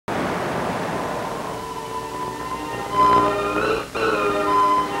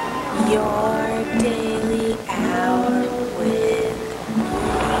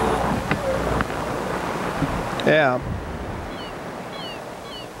Yeah.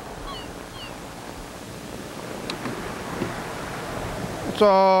 It's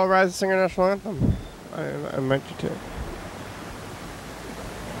all Rise and Singer National Anthem. I meant you to.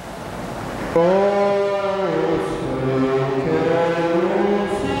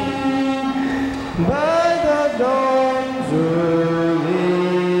 By the dawn's early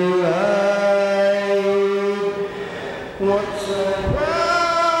light, what so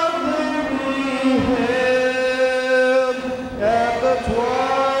proudly we hailed at the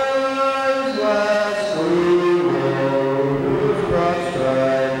twilight's last gleaming, whose broad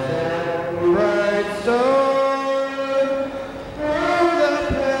stripes and bright stars through the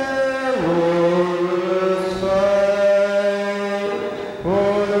perilous fight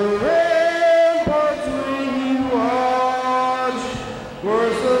for the ramparts we watched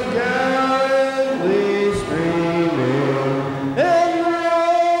were so gallantly streaming, and the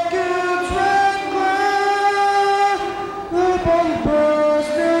rocket's red glare upon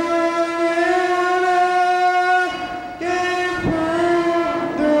bursting in air gave proof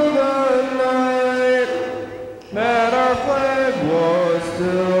through the night that our flag was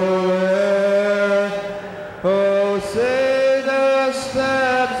still there. Oh, say does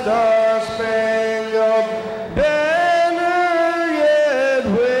that star-spangled banner yet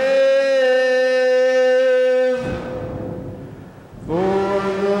wave for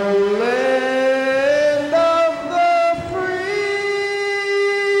the land of the free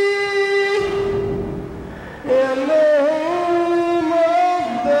and the home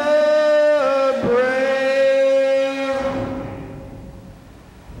of the brave.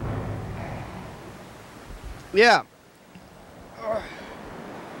 Yeah.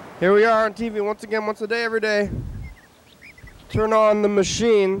 Here we are on TV once again, once a day, every day. Turn on the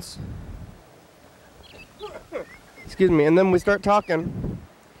machines. Excuse me, and then we start talking.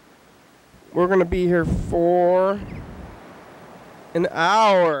 We're going to be here for an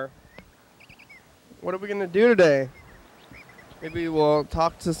hour. What are we going to do today? Maybe we'll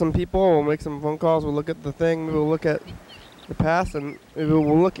talk to some people, we'll make some phone calls, we'll look at the thing, maybe we'll look at the past, and maybe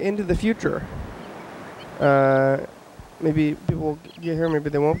we'll look into the future. Maybe people will get here,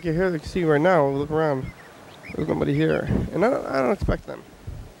 maybe they won't get here. You can see right now, we look around, there's nobody here. And I don't expect them.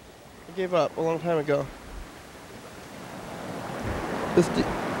 I gave up a long time ago. This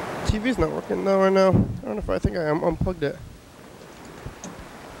TV's not working though right now. I don't know if I think I unplugged it.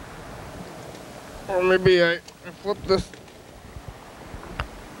 Or maybe I flipped this.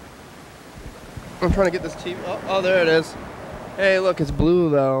 I'm trying to get this TV. Oh, there it is. Hey, look, it's blue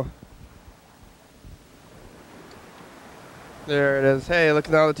though. There it is. Hey, look,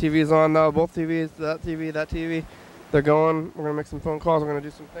 now the TV's on now. Both TVs, that TV, they're going. We're gonna make some phone calls. We're gonna do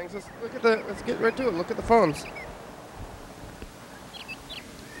some things. Let's get right to it. Look at the phones.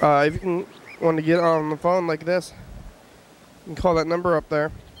 If you want to get on the phone like this, you can call that number up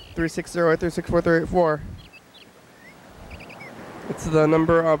there, 360-836-4384. It's the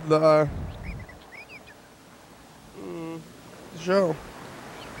number of the show.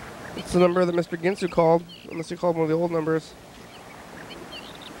 It's the number that Mr. Ginsu called, unless he called one of the old numbers.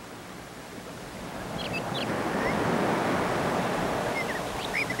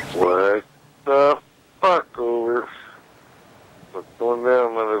 What the fuck over? What's going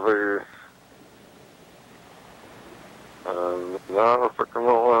down, motherfucker? Now I fucking don't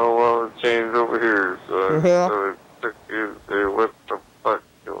want to change over here, so I took you to say, what the fuck,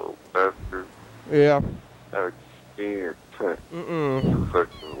 you little bastard? Yeah. I've seen your tent.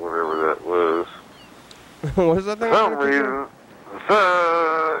 Fucking whatever that was. What is that thing? For some reason,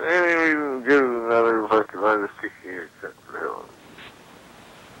 any reason to get another fucking, I just kick you your tent for hell.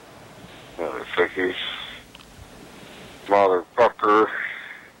 Motherfuckers. Motherfucker.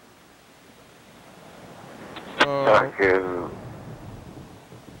 Fucking.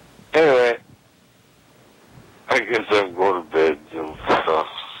 Anyway. I guess I'm going to bed and stuff.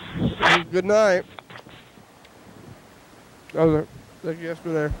 Good night. That was it. Like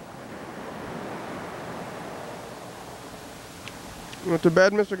yesterday. You went to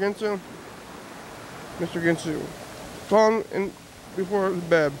bed, Mr. Ginsu? Mr. Ginsu. Call him in before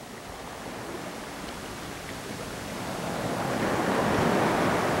bed.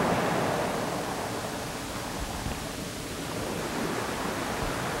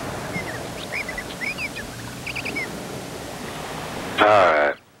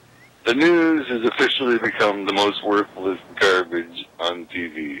 Alright. The news has officially become the most worthless garbage on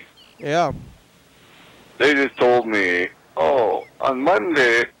TV. Yeah. They just told me, oh, on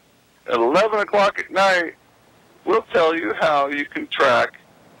Monday at 11 o'clock at night, we'll tell you how you can track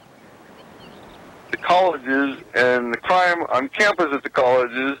the colleges and the crime on campus at the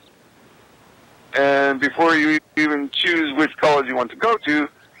colleges and before you even choose which college you want to go to,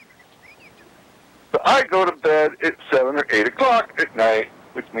 but I go to bed at 7 or 8 o'clock at night,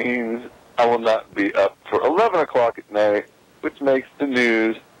 which means I will not be up for 11 o'clock at night, which makes the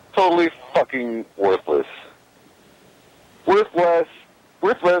news totally fucking worthless. Worth less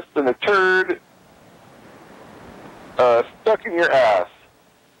than a turd stuck in your ass.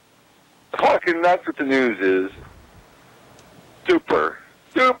 Fucking that's what the news is. Super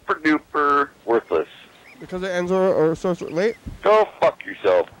duper worthless. Because it ends or starts late? Go fuck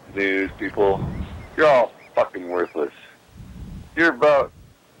yourself, news people. You're all fucking worthless. You're about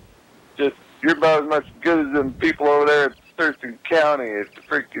as much good as them people over there at Thurston County at the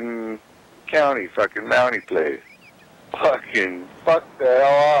freaking county fucking Mountie place. Fucking fuck the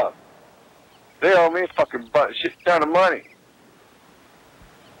hell up. They owe me a fucking shit ton of money.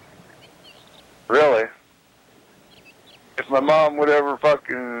 Really. If my mom would ever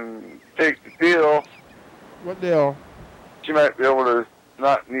fucking take the deal. What deal? She might be able to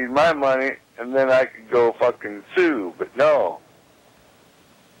not need my money, and then I could go fucking sue. But no.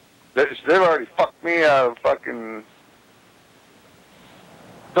 They've already fucked me out of fucking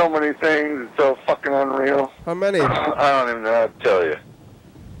so many things. It's so fucking unreal. How many? I don't even know how to tell you.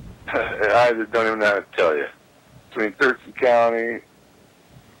 I just don't even know how to tell you. Between Thurston County,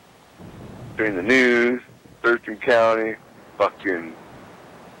 between the news, Thurston County, fucking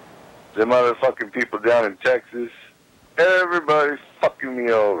the motherfucking people down in Texas, everybody's fucking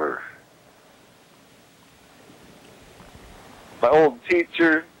me over. My old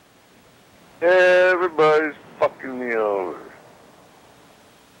teacher, everybody's fucking me over.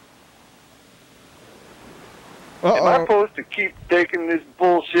 Am I supposed to keep taking this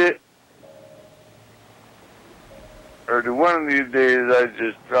bullshit? Or do one of these days I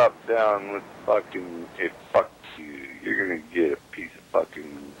just drop down with fucking, hey, fuck you, you're gonna get a piece of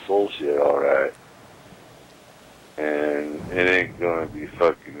fucking bullshit, alright? And it ain't gonna be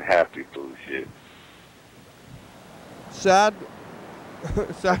fucking happy bullshit. Sad?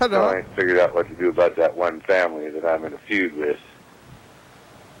 Sad, huh? I ain't figured out what to do about that one family that I'm in a feud with.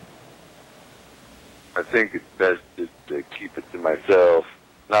 I think it's best just to keep it to myself,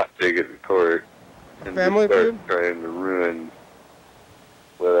 not take it to court, and Family just start feud? trying to ruin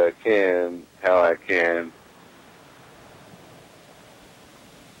what I can, how I can,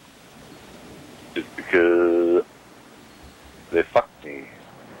 just because they fucked me,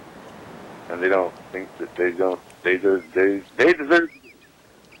 and they don't think that they deserve.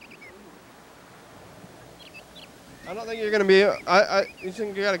 I don't think you're gonna be. You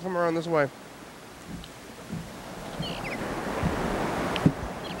think you gotta come around this way.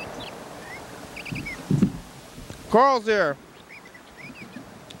 Carl's here.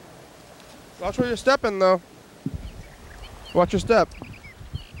 Watch where you're stepping, though. Watch your step.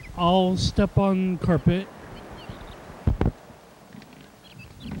 I'll step on carpet.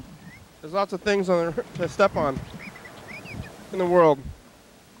 There's lots of things on to step on in the world.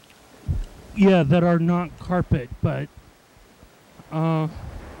 Yeah, that are not carpet, but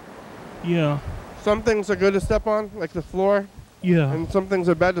yeah. Some things are good to step on, like the floor, Yeah. and some things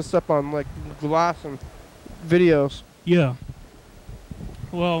are bad to step on, like glass and videos. Yeah.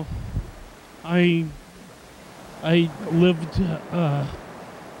 Well, I lived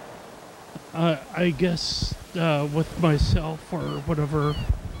I guess with myself or whatever.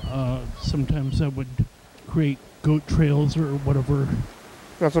 Sometimes I would create goat trails or whatever.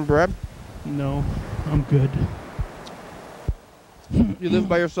 Got some bread? No, I'm good. You live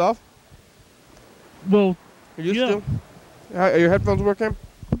by yourself? Well, You used yeah. to? Are your headphones working?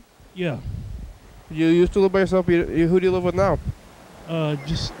 Yeah. You used to live by yourself? Who do you live with now?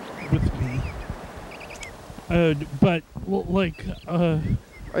 Just with me. But well, like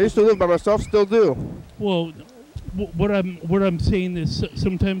I used to live by myself, still do. well, what I'm saying is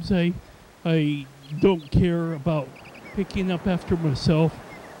sometimes I don't care about picking up after myself,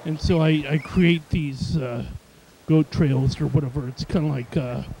 and so I create these goat trails or whatever. It's kind of like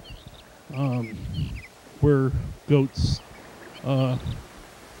where goats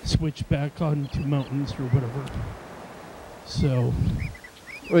switch back onto mountains or whatever. So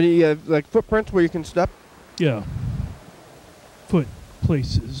Or you have like footprints where you can step? yeah, foot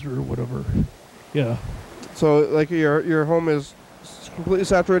places or whatever. Yeah. So like your home is completely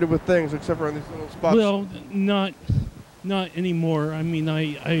saturated with things except for in these little spots. Well, not anymore. I mean,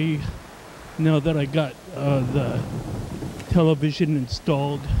 I now that I got the television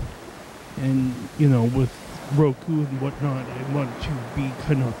installed, and you know, with Roku and whatnot, I want to be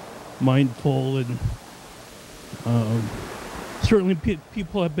kind of mindful, and certainly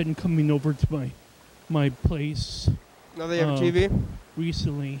people have been coming over to my place Now they have a TV?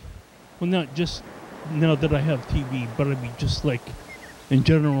 recently. Well, not just now that I have TV, but I mean just like in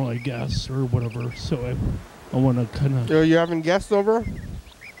general, I guess, or whatever. So I want to kind of... Are you having guests over?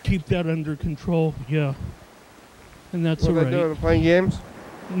 Keep that under control, yeah. And that's all What are right. they doing, playing games?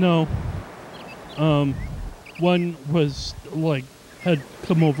 No. One was, like, had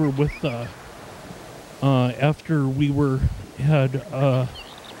come over with, after we had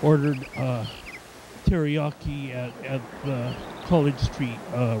ordered teriyaki at the College Street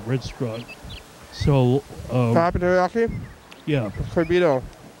restaurant. So, Happy teriyaki? yeah. Corbito.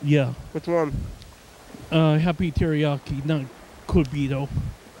 Yeah. Which one? Happy teriyaki, not Corbito.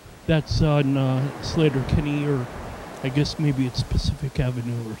 That's on Slater Kinney, or I guess maybe it's Pacific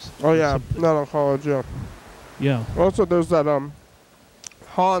Avenue or something. Oh yeah, not on College, yeah. Yeah. Also, there's that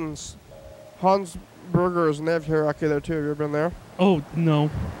Hans Burgers, and they have teriyaki there too. Have you ever been there? Oh no,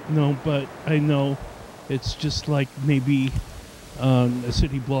 but I know it's just like maybe a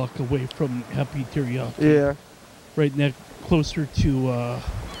city block away from Happy Teriyaki. Yeah. Right next, closer to.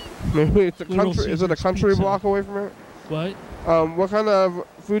 Maybe it's a Little country. Is it a Caesar's country Pizza. block away from it? What? What kind of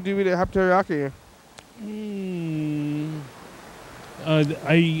food do you eat at Happy Teriyaki?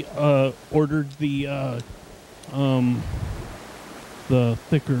 I ordered the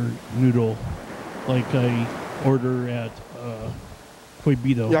thicker noodle, like I order at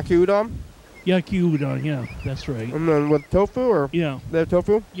Coibito. Yaki udon? Yaki udon, yeah, that's right. And then with tofu, or Yeah, they have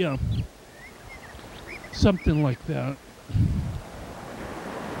tofu? yeah. Something like that.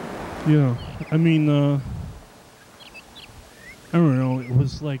 Yeah, I mean, I don't know, it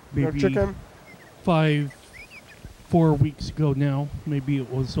was like No maybe chicken? 4 weeks ago now. Maybe it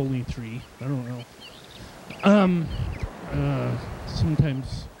was only 3. I don't know.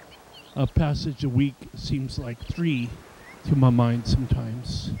 Sometimes a passage a week seems like 3 to my mind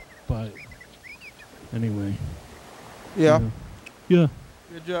sometimes. But anyway. Yeah. Yeah.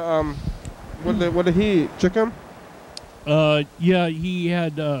 Did you, what did he eat? Chicken? Yeah, he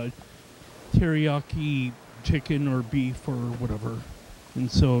had teriyaki chicken or beef or whatever. And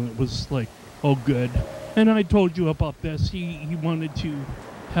so it was like, oh good. And I told you about this. He wanted to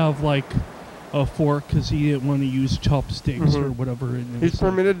have like a fork because he didn't want to use chopsticks or whatever. And it He's was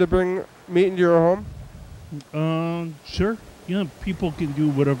permitted to bring meat into your home? Sure. Yeah, people can do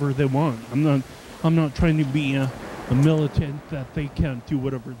whatever they want. I'm not trying to be a militant that they can't do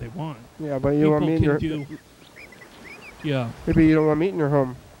whatever they want. Yeah, but you want meat in your... Yeah. Maybe you don't want meat in your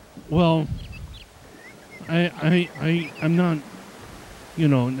home. Well, I'm not,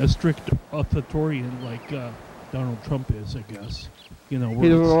 a strict authoritarian like Donald Trump is, I guess. He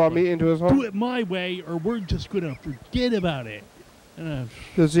doesn't want meat into his home? Do it my way, or we're just gonna forget about it.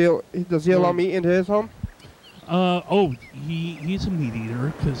 Does he allow meat into his home? He's a meat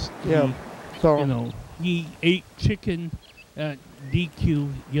eater because he ate chicken at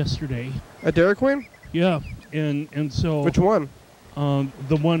DQ yesterday. At Dairy Queen? Yeah, and so which one?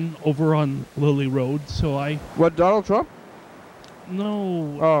 The one over on Lily Road. So What, Donald Trump?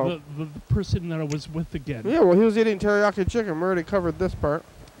 No. Oh. The person that I was with again. Yeah, well, he was eating teriyaki chicken. We already covered this part.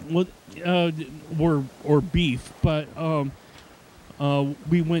 Well, or beef, but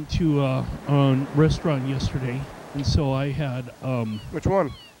we went to a restaurant yesterday, and so I had which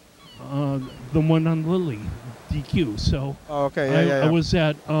one? The one on Lily, DQ. So oh, okay, yeah. I was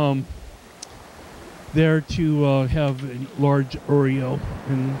at there to have a large Oreo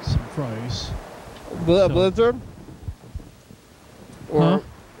and some fries. Blizzard? Or Huh?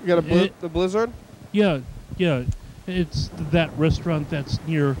 You got the Blizzard? Yeah. It's that restaurant that's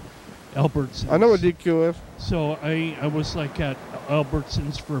near Albertsons. I know what DQ is. So I was like at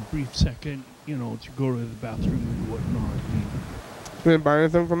Albertsons for a brief second, to go to the bathroom and whatnot. You didn't buy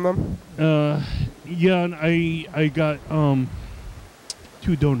anything from them? Yeah, and I got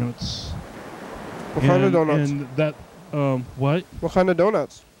 2 donuts. What kind of donuts? And that what? What kind of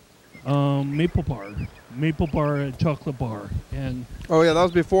donuts? Maple bar and chocolate bar. And oh yeah, that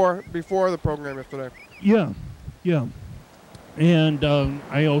was before the program yesterday. Yeah. And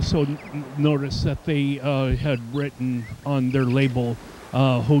I also noticed that they had written on their label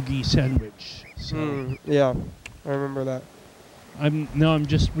hoagie sandwich. So yeah, I remember that. I'm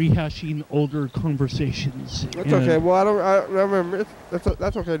just rehashing older conversations. That's okay. Well, I remember.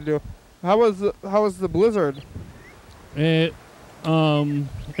 That's okay to do. How was the Blizzard? It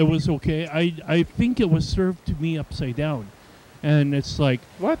was okay. I think it was served to me upside down, and it's like,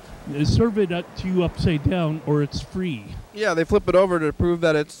 what? Serve it up to you upside down, or it's free. Yeah, they flip it over to prove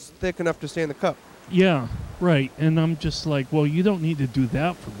that it's thick enough to stay in the cup. Yeah, right. And I'm just like, well, you don't need to do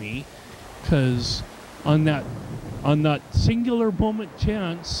that for me, because on that singular moment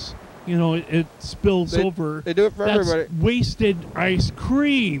chance you know, it spills over. They do it for everybody. That's wasted ice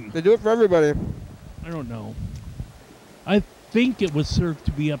cream. They do it for everybody. I don't know. I think it was served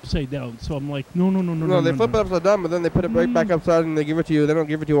to be upside down, so I'm like, no. No, they flip it upside down, but then they put it right back upside and they give it to you. They don't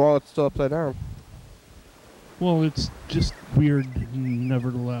give it to you while it's still upside down. Well, it's just weird,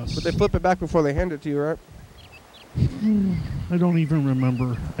 nevertheless. But they flip it back before they hand it to you, right? I don't even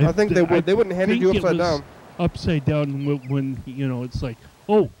remember. I think they would. They wouldn't hand it to you upside down. Upside down when you know, it's like,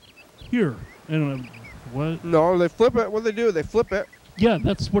 oh, here. And what? No, they flip it. What do they do? They flip it. Yeah,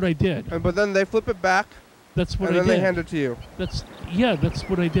 that's what I did. But then they flip it back. That's what I did. And then they hand it to you. That's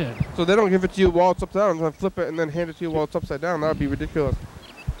what I did. So they don't give it to you while it's upside down. They flip it and then hand it to you while it's upside down. That would be ridiculous.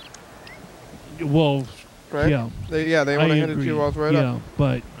 Well, right? Yeah. They want to hand it to you while it's right up. Yeah,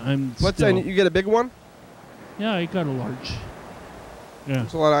 but I'm Let's say you get a big one? Yeah, I got a large. Yeah.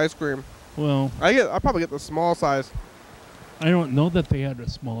 It's a lot of ice cream. Well, I probably get the small size. I don't know that they had a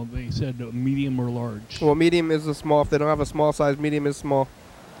small. They said a medium or large. Well, medium is the small. If they don't have a small size, medium is small.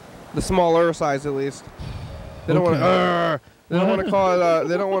 The smaller size, at least. They don't want to. They don't want to call it.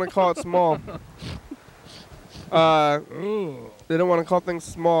 They don't want to call it small. They don't want to call things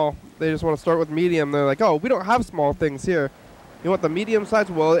small. They just want to start with medium. They're like, oh, we don't have small things here. You want the medium size?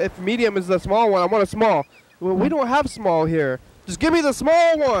 Well, if medium is the small one, I want a small. Well, we don't have small here. Just give me the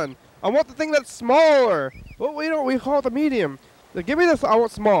small one. I want the thing that's smaller. Well, we call it the medium. Give me this. I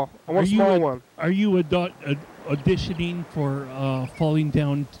want small. I want a small one. Are you auditioning for Falling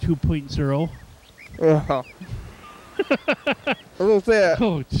Down 2.0? I was gonna say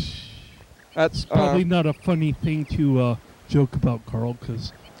Coach. That's probably not a funny thing to joke about, Carl,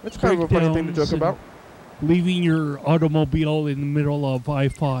 because it's kind of a funny thing to joke about. Leaving your automobile in the middle of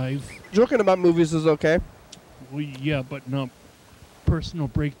I-5. Joking about movies is okay. Well, yeah, but not personal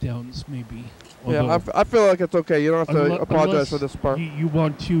breakdowns, maybe. Yeah, I feel like it's okay. You don't have to apologize for this part. You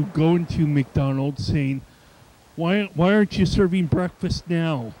want to go into McDonald's saying, why aren't you serving breakfast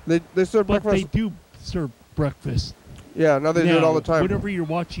now? They serve breakfast. But they do serve breakfast. Yeah, now they do it all the time. Whenever you're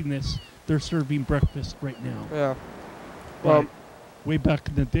watching this, they're serving breakfast right now. Yeah. But way back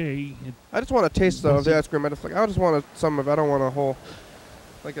in the day. I just want a taste of the ice cream. I just want some of it. I don't want a whole.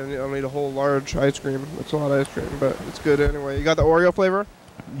 Like I don't need a whole large ice cream. It's a lot of ice cream, but it's good anyway. You got the Oreo flavor?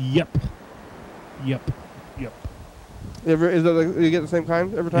 Yep. You get the same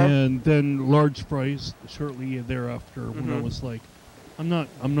kind every time? And then large fries shortly thereafter. When I was like, I'm not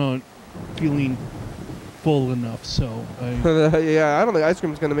feeling full enough, so yeah, I don't think ice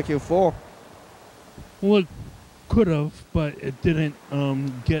cream is gonna make you full. Well, it could have, but it didn't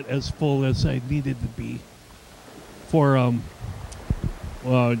get as full as I needed to be for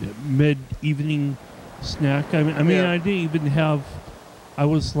mid-evening snack. I mean, I didn't even have. I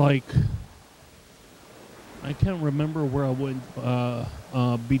was like, I can't remember where I went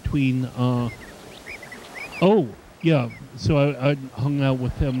between. Oh, yeah. So I hung out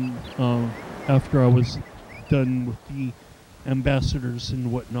with him after I was done with the ambassadors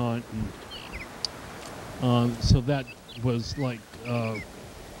and whatnot, and so that was like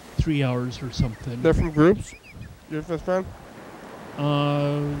 3 hours or something. They're from groups? Your first friend?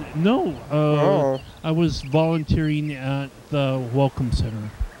 No. I was volunteering at the Welcome Center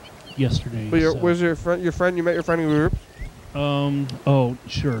yesterday. But was your friend? You met your friend in groups? Oh,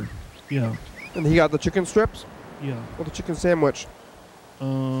 sure. Yeah. And he got the chicken strips? Yeah. Or the chicken sandwich?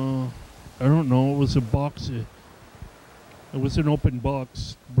 I don't know. It was a box. It was an open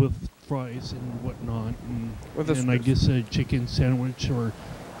box with fries and whatnot, and I guess a chicken sandwich or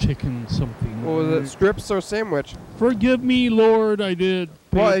chicken something. What was it? Strips or sandwich? Forgive me, Lord. I did.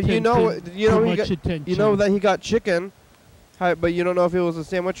 Well, you know that he got chicken, but you don't know if it was a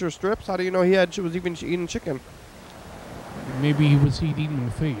sandwich or strips. How do you know he was even eating chicken? Maybe he was eating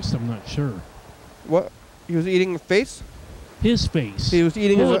my face. I'm not sure. What? He was eating face? His face. He was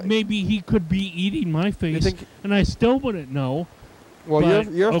eating his... Maybe he could be eating my face, and I still wouldn't know. Well,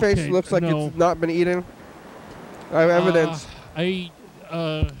 your face looks like it's not been eaten. I have evidence. I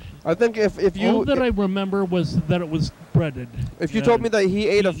think if you... All that I remember was that it was breaded. If you told me that he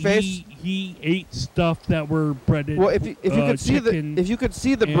ate a face... He ate stuff that were breaded. Well, if you could see the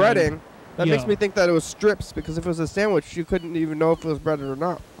breading, that makes me think that it was strips, because if it was a sandwich, you couldn't even know if it was breaded or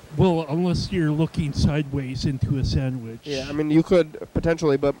not. Well, unless you're looking sideways into a sandwich. Yeah, I mean, you could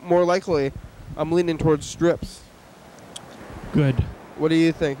potentially, but more likely, I'm leaning towards strips. Good. What do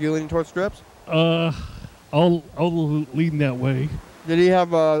you think? You leaning towards strips? I'll lean that way. Did he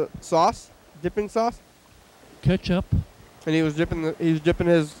have sauce? Dipping sauce? Ketchup. And he was dipping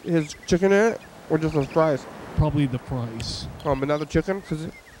his chicken in it, or just the fries? Probably the fries. Oh, but not the chicken, because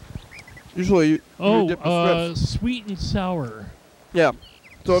usually you dip the strips. Sweet and sour. Yeah.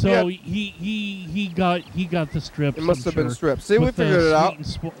 So, if you So had- he got the strips. it must I'm have been sure, strips. See, we with the figured it out.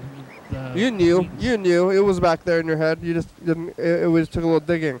 sweet and You knew. sweet and You knew. It was back there in your head. You just didn't. It was took a little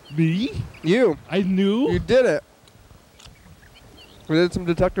digging. Me? You. I knew. You did it. We did some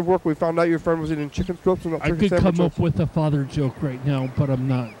detective work. We found out your friend was eating chicken strips and not I chicken could sandwiches. come up with a father joke right now, but I'm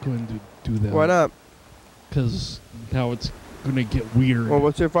not going to do that. Why not? Because now it's going to get weird. Well,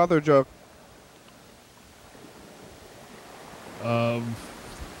 what's your father joke?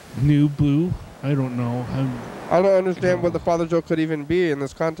 New blue? I don't know. I don't understand what the father joke could even be in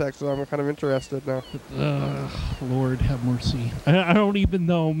this context, so I'm kind of interested now. Lord have mercy. I don't even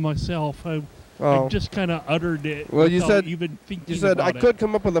know myself. I just kind of uttered it. Well, you without said even thinking. You said I about could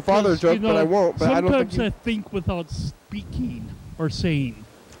come up with a father 'Cause, joke, but I won't. But I don't sometimes think I think without speaking or saying.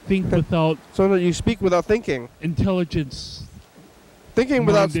 Think without so that you speak without thinking. intelligence. Thinking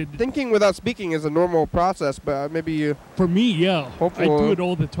Minded. without speaking is a normal process, but maybe you. For me, yeah. Hopefully- I do it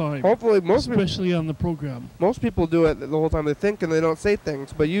all the time. Hopefully, Especially on the program. most people do it the whole time they think and they don't say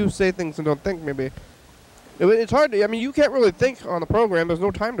things. But you say things and don't think. Maybe it's hard to. I mean, you can't really think on the program. There's no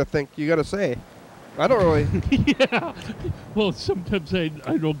time to think. You got to say. I don't really. Yeah. Well, sometimes I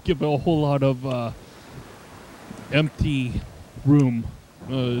don't give a whole lot of empty room.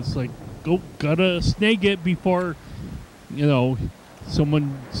 It's like, gotta snag it before,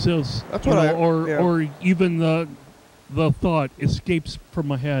 someone says, That's what or even the thought escapes from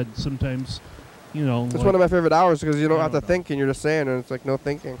my head sometimes. It's like, one of my favorite hours because you don't I have to don't know. think and you're just saying, and it's like no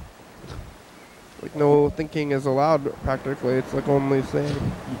thinking. Like no thinking is allowed practically. It's like only saying.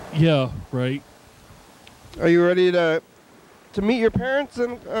 Yeah, right. Are you ready to meet your parents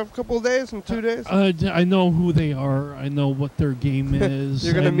in a couple of days, in 2 days? I know who they are. I know what their game is.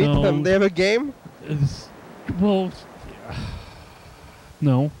 You're gonna meet them. They have a game. Well,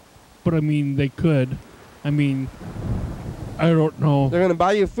 no, but I mean they could. I mean, I don't know. They're gonna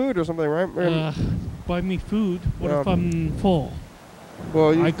buy you food or something, right? Buy me food. What Yeah. if I'm full?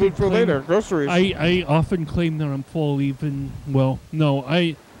 Well, you I food could for claim- later. Groceries. I often claim that I'm full. Even no,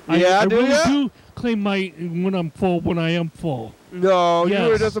 I Yeah, do really ya? do claim when I'm full when I am full. no, you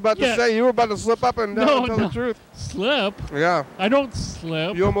were Yes. just about to Yeah. say you were about to slip up and No, tell no. the truth. Slip? Yeah, I don't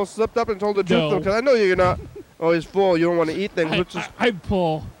slip. you almost slipped up and told the truth No. because I know you're not always full. You don't want to eat things, which is I'm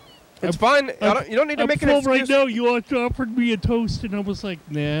full. it's fine. You don't need to I'm make an full excuse. right now. You offered me a toast, and I was like,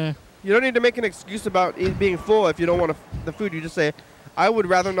 nah. You don't need to make an excuse about being full if you don't want the food. You just say, I would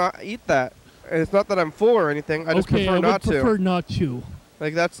rather not eat that. And it's not that I'm full or anything. I just prefer not I would prefer not to.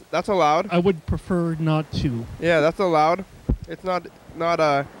 Like that's allowed. I would prefer not to. Yeah, that's allowed. It's not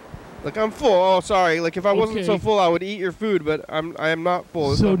like I'm full. Oh, sorry. Like if I wasn't so Okay. full, I would eat your food, but I am not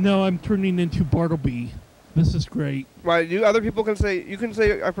full. It's So not- now I'm turning into Bartleby. This is great. Right, other people can say, you can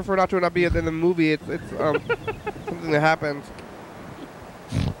say I prefer not to and not be in the movie. It's something that happens.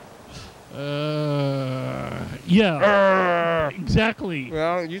 Yeah. Exactly.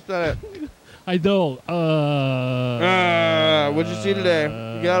 Well, you said it. I know. What'd you see today?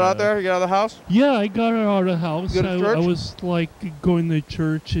 You got out there? You got out of the house? Yeah, I got out of the house. You go to I church? was like going to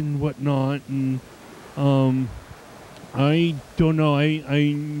church and whatnot, and I don't know.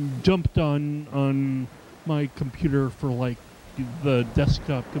 I jumped on my computer for like the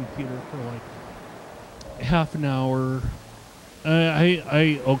desktop computer for like half an hour. I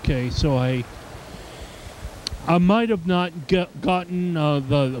might have not gotten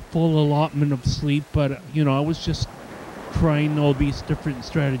the full allotment of sleep, but I was just trying all these different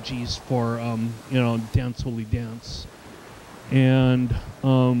strategies for Dance Holy Dance, and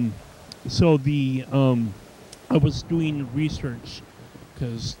so I was doing research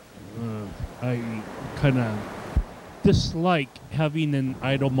because I kind of dislike having an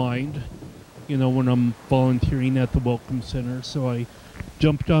idle mind, when I'm volunteering at the Welcome Center. So I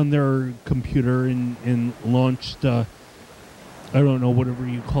jumped on their computer and launched, I don't know, whatever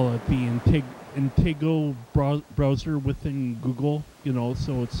you call it, the Intego browser within Google,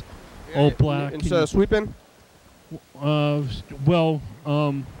 so it's all black. Instead of sweeping? I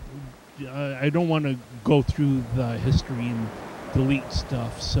don't want to go through the history and delete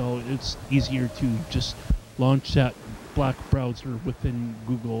stuff, so it's easier to just launch that black browser within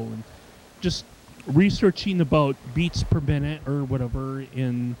Google and just researching about beats per minute or whatever,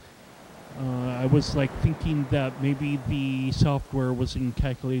 and I was like thinking that maybe the software wasn't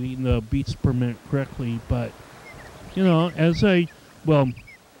calculating the beats per minute correctly, but not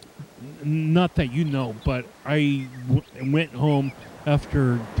that but I went home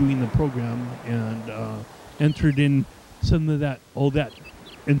after doing the program and entered in some of all that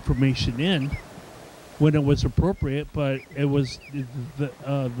information in when it was appropriate, but it was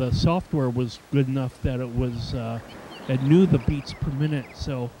the software was good enough that it was and knew the beats per minute.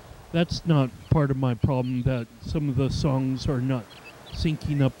 So that's not part of my problem that some of the songs are not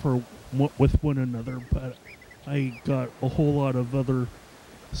syncing up with one another. But I got a whole lot of other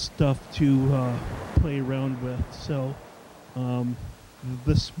stuff to play around with. So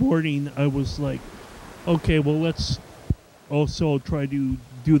this morning I was like, okay, well, let's also try to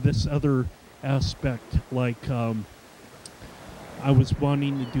do this other aspect. Like I was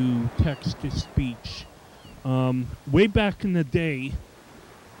wanting to do text-to-speech. Way back in the day,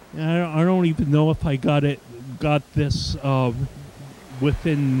 I don't even know if I got this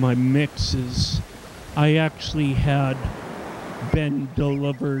within my mixes. I actually had been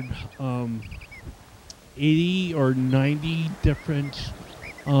delivered 80 or 90 different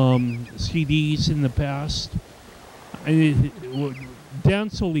CDs in the past.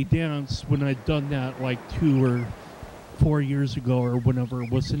 Dance Only Dance, when I'd done that like 2 or 4 years ago or whenever,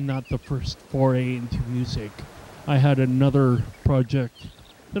 was not the first foray into music. I had another project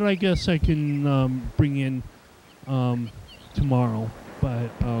that I guess I can bring in tomorrow.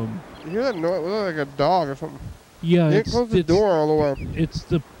 But you hear that noise? It looks like a dog or something. yeah, You close the door all the way. It's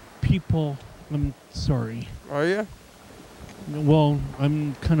the people. I'm sorry. Are you? Well,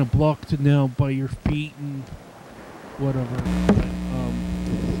 I'm kind of blocked now by your feet and whatever.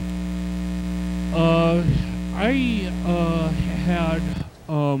 I had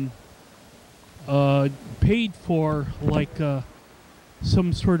paid for like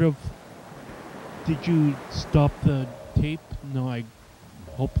some sort of. Did you stop the tape? No,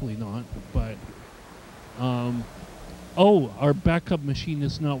 hopefully not. But oh, our backup machine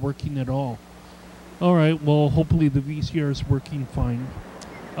is not working at all. All right, well, hopefully the VCR is working fine.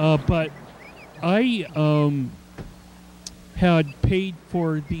 But I had paid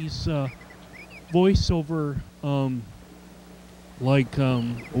for these voiceover, like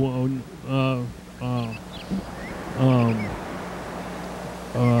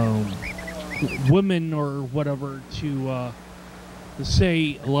women or whatever to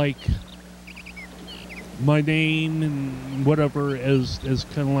say like my name and whatever as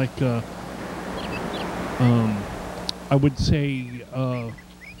kind of like I would say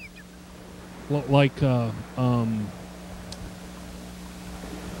like a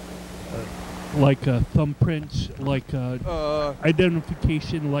thumbprint, like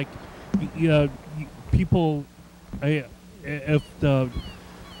identification, like people. If the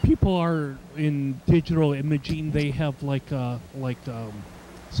people are in digital imaging, they have like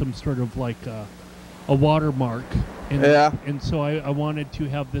some sort of like a watermark, and and so I wanted to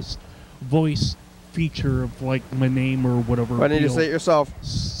have this voice feature of like my name or whatever. Why didn't you say it yourself?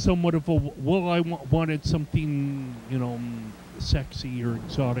 Somewhat of a I wanted something, you know, sexy or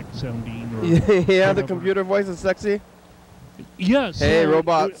exotic sounding. Or yeah, whatever. the computer voice is sexy. Yes. Hey,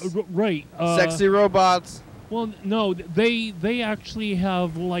 robots. Right. Sexy robots. Well, no, they actually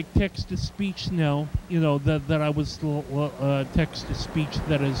have like text to speech now. You know that I was text to speech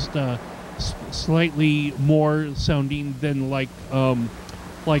that is slightly more sounding than like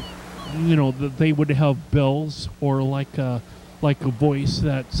you know that they would have bells or like a voice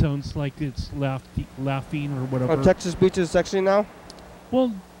that sounds like it's laughing or whatever. Oh, text to speech is sexy now.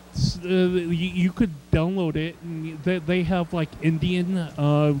 Well, you could download it, and they have like Indian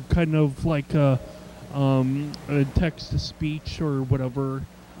kind of like a text to speech or whatever.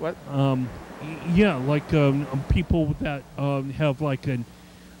 What? Yeah, like people that have like an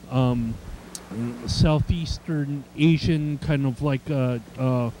Southeastern Asian kind of like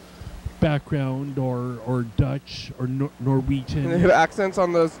background or Dutch or Norwegian. And they have accents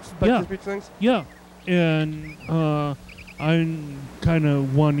on those text to speech things. Yeah, and I'm kind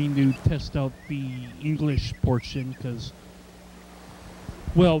of wanting to test out the English portion because,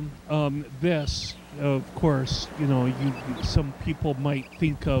 well, this, of course, you know, some people might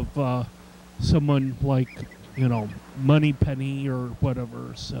think of someone like, you know, Moneypenny or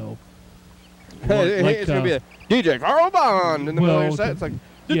whatever. So, It's gonna be a DJ Carl Bond in the middle of your set. It's like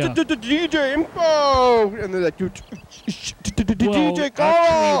DJ info, and they're like DJ Carl.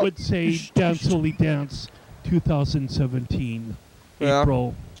 Actually, I would say Dance Only Dance 2017,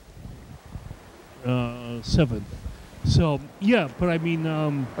 April 7th. So yeah, but I mean,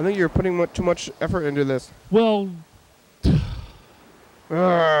 I think you're putting too much effort into this. Well,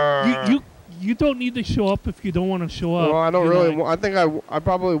 you don't need to show up if you don't want to show up. Well, I don't really. I think I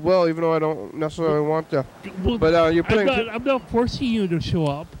probably will, even though I don't necessarily want to. Well, but you're putting. I'm not forcing you to show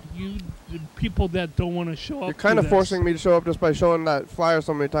up. You people that don't want to show up. You're kind of forcing me to show up just by showing that flyer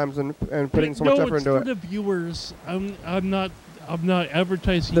so many times and putting so much effort into it. No, it's for the viewers. I'm not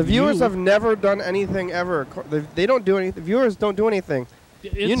advertising. The viewers have never done anything ever. They don't do anything. The viewers don't do anything.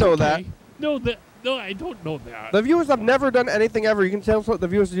 You know that. No, No, I don't know that. The viewers have never done anything ever. You can tell the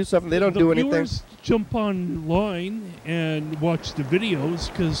viewers to do stuff and they don't do anything. The viewers jump online and watch the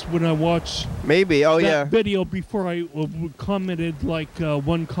videos because when I watch that video before I commented like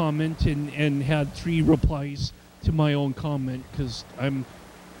one comment and had 3 replies to my own comment because I'm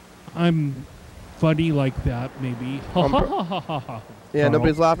funny like that maybe. Ha ha ha ha ha ha. Yeah,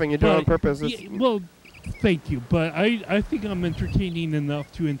 nobody's laughing. You're doing it on purpose. Yeah, well, thank you, but I think I'm entertaining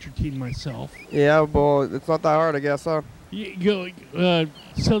enough to entertain myself. Yeah, well, it's not that hard, I guess, huh?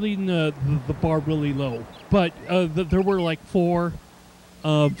 Setting the bar really low. But there were like 4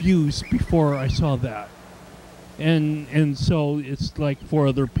 views before I saw that. And so it's like 4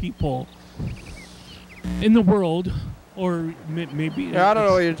 other people in the world, or maybe... Yeah, I don't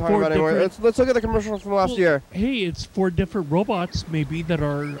know what you're talking about anymore. Let's look at the commercials from last year. Hey, it's 4 different robots, maybe, that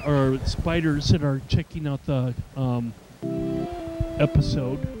are spiders that are checking out the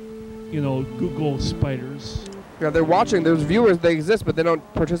episode. You know, Google spiders. Yeah, they're watching. There's viewers. They exist, but they don't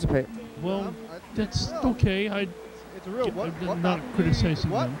participate. Well, that's okay. It's real. I'm not criticizing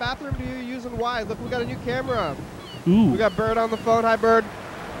them. What bathroom do you use and why? Look, we got a new camera. Ooh. We got Bird on the phone. Hi, Bird.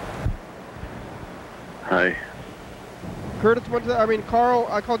 Hi. Curtis went to Carl,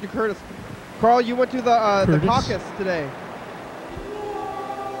 I called you Curtis. Carl, you went to the caucus today.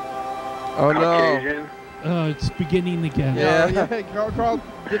 Oh, Caucasian. no. It's beginning again. Yeah. Carl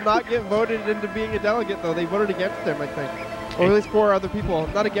did not get voted into being a delegate, though. They voted against him, I think. Or at least 4 other people.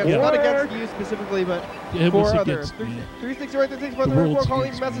 Not against you specifically, but 4 others. 360 right, 364, 304, call,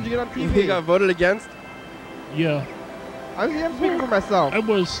 leave a message, you get on TV. He got voted against? Yeah. I'm speaking for myself. I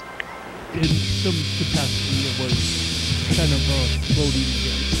was, in some capacity, it was kind of voting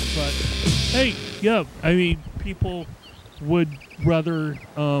against. But, hey, yeah, I mean, people would rather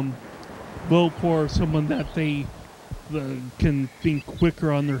vote for someone that they can think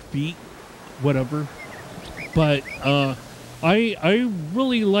quicker on their feet, whatever. But I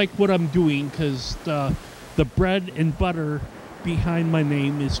really like what I'm doing because the bread and butter behind my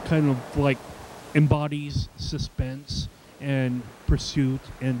name is kind of like embodies suspense and pursuit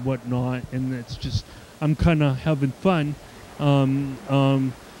and whatnot, and it's just I'm kind of having fun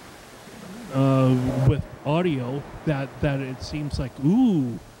with audio that it seems like,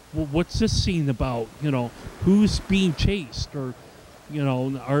 ooh, well, what's this scene about? You know, who's being chased, or you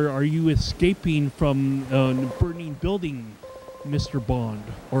know, are you escaping from a burning building, Mr. Bond,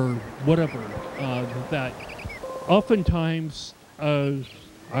 or whatever? That oftentimes I'm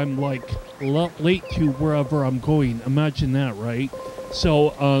like late to wherever I'm going. Imagine that, right? So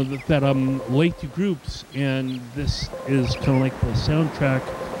that I'm late to groups, and this is kind of like the soundtrack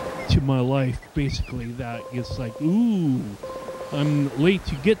to my life, basically. That it's like, ooh, I'm late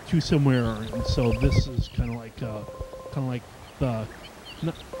to get to somewhere, and so this is kind of like the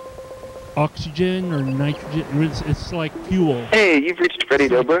oxygen or nitrogen. It's like fuel. Hey, you've reached Freddie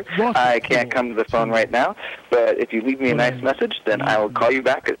Dobler. I can't come to the phone right now, but if you leave me a nice message, then I will call you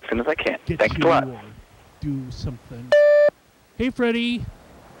back as soon as I can. Thanks a lot. Do something. Hey, Freddie.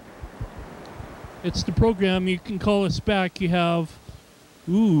 It's the program. You can call us back. You have,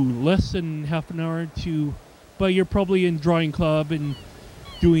 less than half an hour to, but you're probably in drawing club and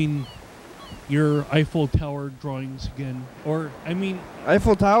doing your Eiffel Tower drawings again. Or, I mean...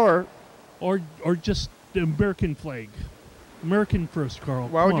 Eiffel Tower? Or just the American flag. American first, Carl.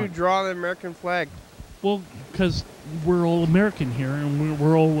 Why would you draw the American flag? Well, because we're all American here, and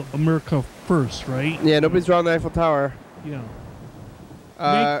we're all America first, right? Yeah, nobody's drawing the Eiffel Tower. Yeah.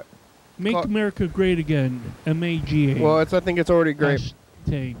 Make America great again. MAGA. Well, I think it's already great.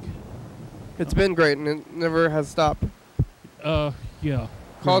 Hashtag. It's been great, and it never has stopped. Yeah.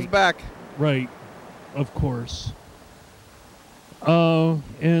 Calls back. Right. Of course.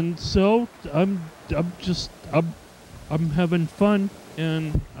 And so I'm having fun,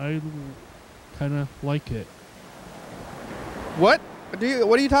 and I kind of like it. What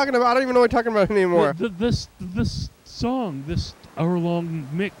are you talking about? I don't even know what you're talking about anymore. This song, this hour-long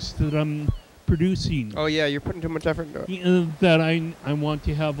mix that I'm producing. Oh yeah, you're putting too much effort into it. That I want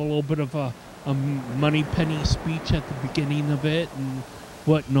to have a little bit of a money penny speech at the beginning of it and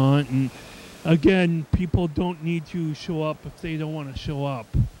whatnot. And again, people don't need to show up if they don't want to show up.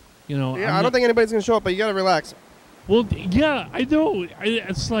 You know. Yeah, I don't think anybody's gonna show up, but you gotta relax. Well, yeah, I know.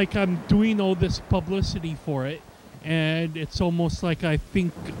 It's like I'm doing all this publicity for it, and it's almost like I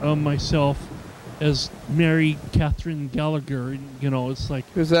think of myself as Mary Catherine Gallagher. You know, it's like...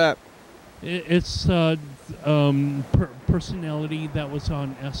 Who's that? It's personality that was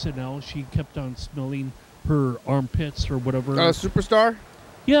on SNL. She kept on smelling her armpits or whatever. Superstar?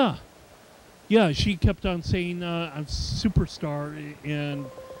 Yeah. Yeah, she kept on saying, I'm superstar, and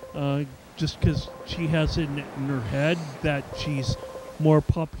just because she has it in her head that she's more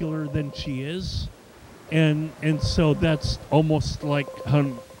popular than she is, and so that's almost like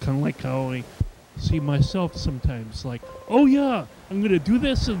kind of like how I see myself sometimes. Like, oh yeah, I'm gonna do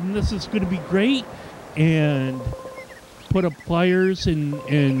this, and this is gonna be great, and put up flyers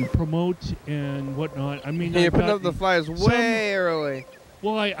and promote and whatnot. I mean, you put up the flyers way early.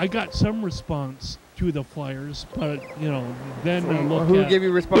 Well, I got some response to the flyers, but then who gave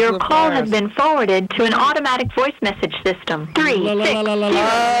you response? Your call has been forwarded to an automatic voice message system. 3 6 0 is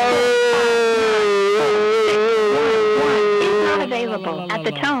not available. At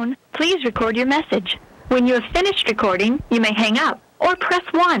the tone, please record your message. When you have finished recording, you may hang up or press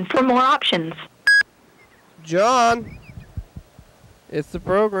 1 for more options. John, it's the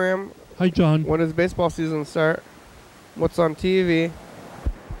program. Hi, John. When does baseball season start? What's on TV?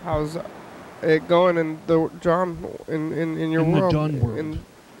 How's it going in the John in your world? The John world.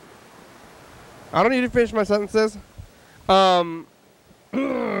 I don't need to finish my sentences.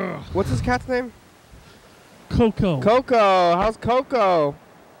 What's his cat's name? Coco. Coco. How's Coco?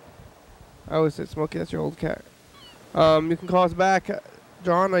 I always say Smokey. That's your old cat. You can call us back.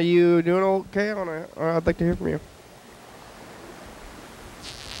 John, are you doing okay? I'd like to hear from you.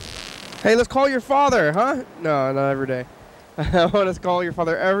 Hey, let's call your father, huh? No, not every day. I want to call your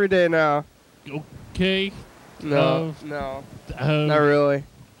father every day now. Okay. No, not really.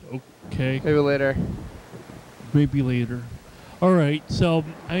 Okay. Maybe later. Maybe later. All right. So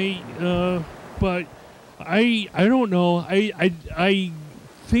but I don't know. I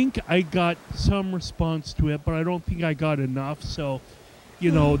think I got some response to it, but I don't think I got enough. So,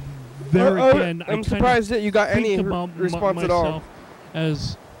 there again, I'm surprised that you got any response at all.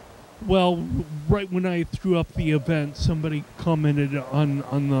 As well, right when I threw up the event, somebody commented on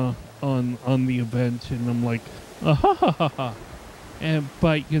the event, and I'm like, ha ha ha ha.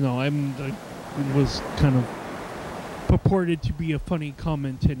 But it was kind of purported to be a funny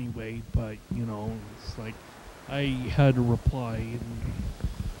comment anyway. But it's like I had a reply.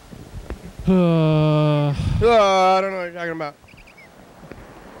 I don't know what you're talking about.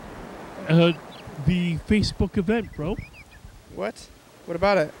 The Facebook event, bro. What? What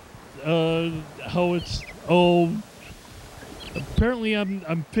about it? How it's apparently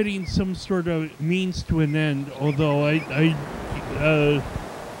I'm fitting some sort of means to an end. Although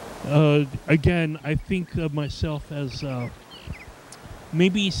again, I think of myself as I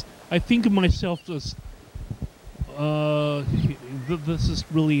think of myself as this is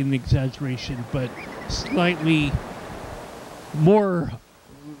really an exaggeration, but slightly more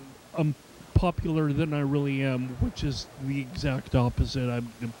popular than I really am, which is the exact opposite. I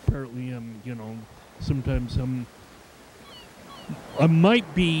apparently am, sometimes I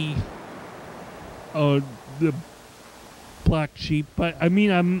might be the black sheep, but I mean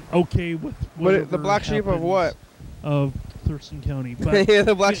I'm okay with whatever. The black sheep of what? Of Thurston County. But yeah,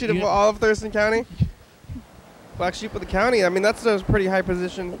 the black sheep of all of Thurston County? Black sheep of the county. I mean, that's a pretty high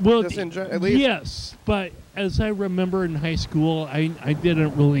position. Well, at least. Yes, but as I remember in high school, I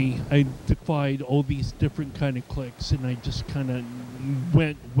defied all these different kind of cliques, and I just kind of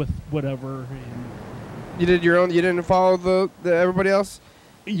went with whatever. And you did your own. You didn't follow the everybody else.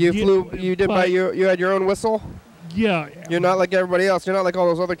 You flew. You did you had your own whistle. Yeah. You're not like everybody else. You're not like all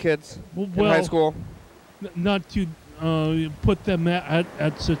those other kids in high school. Not to put them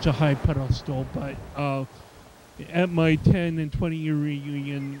at such a high pedestal, but. At my 10 and 20 year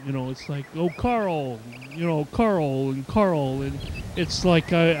reunion, it's like, oh, Carl, and it's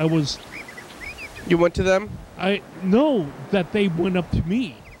like I was. You went to them? I know that they went up to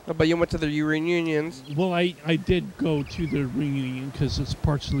me. But you went to the reunions. Well, I did go to the reunion because it's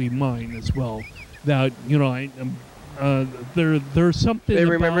partially mine as well. That there's something. They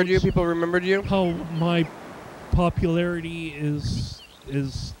remembered about you. People remembered you. How my popularity is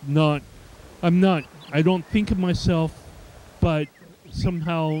not. I'm not. I don't think of myself, but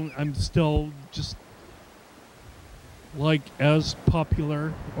somehow I'm still just like as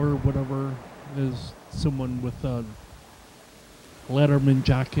popular or whatever as someone with a Letterman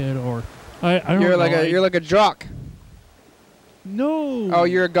jacket, or I don't know. You're like a jock. No. Oh,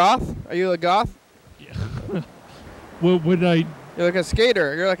 you're a goth? Are you a goth? Yeah. What would I? You're like a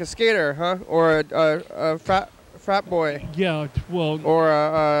skater. You're like a skater, huh? Or a frat boy. Yeah. Well. Or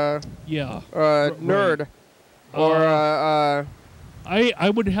a nerd. Right. Or I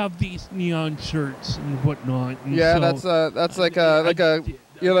would have these neon shirts and whatnot. And yeah, so that's like a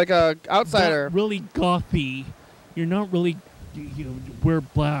you're like a outsider. Not really gothy. You're not really. You wear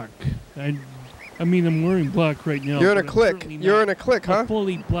black. I mean, I'm wearing black right now. You're in a clique. You're in a clique, huh?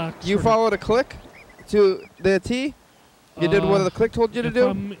 Fully black. You followed a clique to the T? You did what the click told you to do?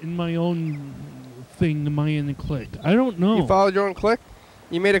 I'm in my own thing, am I in the click? I don't know. You followed your own click?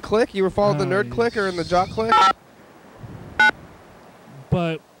 You made a click? You were following the nerd click or in the jock click?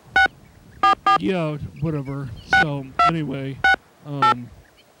 But, yeah, whatever. So, anyway,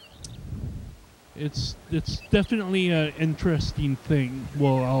 it's definitely an interesting thing.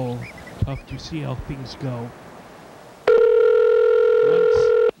 Well, I'll have to see how things go.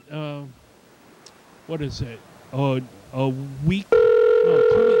 Once, what is it? A week? No,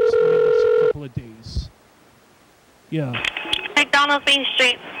 2 weeks, minus a couple of days. Yeah. McDonald's Main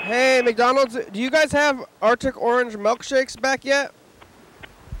Street. Hey, McDonald's, do you guys have Arctic Orange milkshakes back yet?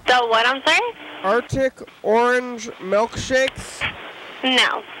 The what, I'm sorry? Arctic Orange milkshakes?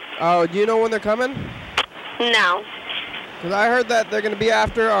 No. Oh, do you know when they're coming? No. Because I heard that they're going to be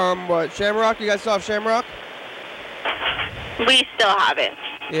after, what, Shamrock? You guys still have Shamrock? We still have it.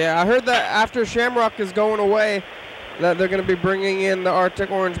 Yeah, I heard that after Shamrock is going away, that they're going to be bringing in the Arctic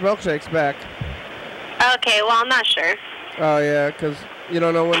Orange milkshakes back. Okay, well, I'm not sure. Oh, yeah, because you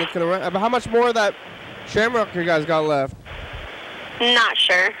don't know when it's going to run. But how much more of that Shamrock you guys got left? Not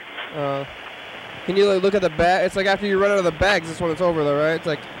sure. Can you look at the bag? It's like after you run out of the bags, this one it's over, though, right? It's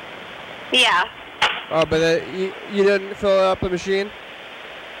like... Yeah. Oh, but you didn't fill up the machine?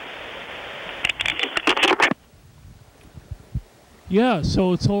 Yeah,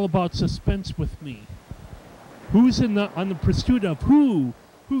 so it's all about suspense with me. Who's on the pursuit of who?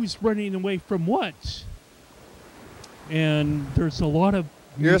 Who's running away from what? And there's a lot of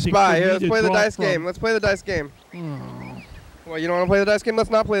You're a spy. Here, let's play the dice from. game. Let's play the dice game. Oh. Well, you don't want to play the dice game? Let's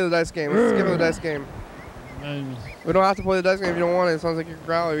not play the dice game. Let's skip the dice game. We don't have to play the dice game if you don't want it. It sounds like you're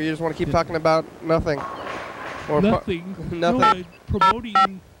growling. You just want to keep talking about nothing. Or nothing. Nothing. No,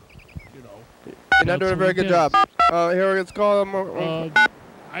 promoting, you know. You're not doing a very good job. Here, let's call them.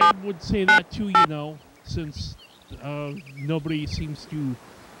 I would say that too, you know, since nobody seems to, you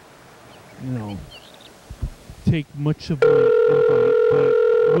know, take much of my invite, but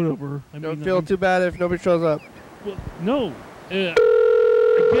whatever. Don't feel too bad if nobody shows up. Well, no. Again,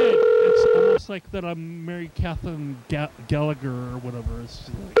 it's almost like that I'm Mary Catherine Gallagher or whatever. It's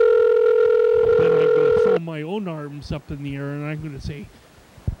like, then I'm going to throw my own arms up in the air and I'm going to say,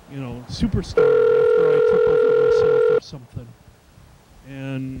 you know, superstar after I trip over myself or something.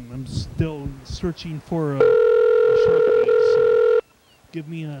 And I'm still searching for a Sharpie, so give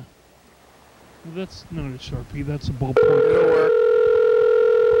me a... Well, that's not a Sharpie, that's a ballpoint. It'll work.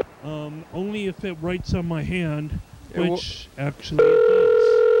 Only if it writes on my hand, which actually it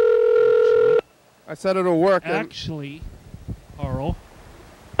does. Actually. I said it'll work. Actually, Carl.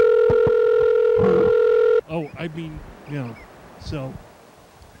 Oh, I mean, yeah. So,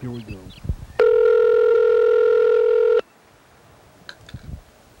 here we go.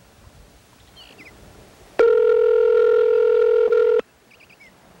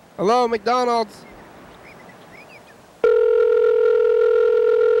 Hello, McDonald's.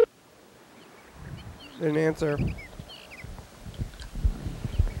 Didn't answer.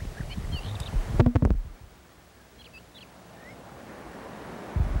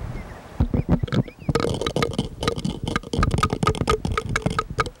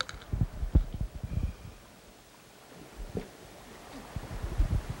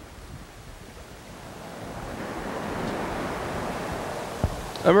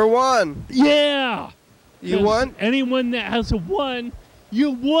 Number one. Yeah. You won? Anyone that has a 1,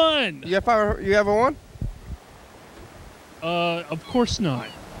 you won. You have a 1? Of course not.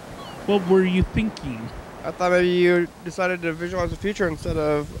 What were you thinking? I thought maybe you decided to visualize the future instead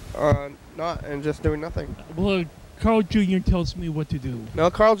of not and just doing nothing. Well, Carl Jr. tells me what to do. No,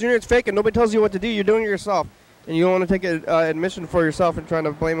 Carl Jr. is fake and nobody tells you what to do. You're doing it yourself. And you don't want to take admission for yourself and trying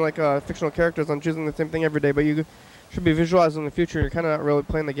to blame like fictional characters on choosing the same thing every day. But you should be visualizing the future. You're kind of not really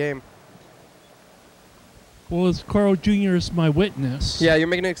playing the game. Well, as Carl Jr. is my witness. Yeah, you're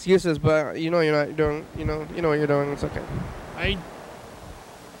making excuses, but you know you're not doing. You know what you're doing. It's okay. I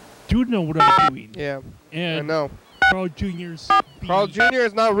do know what I'm doing. Yeah, and I know. Carl Jr.'s. Carl Jr.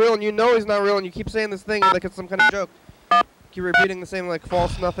 is not real, and you know he's not real, and you keep saying this thing like it's some kind of joke. Keep repeating the same like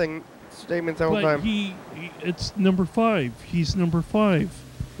false nothing statements all the time. It's number 5. He's number 5.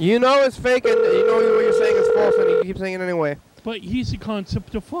 You know it's fake, and you know what you're saying is false, and you keep saying it anyway. But he's a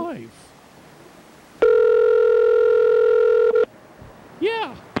concept of 5.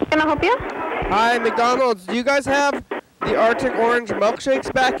 Yeah. Can I help you? Hi, McDonald's. Do you guys have the Arctic Orange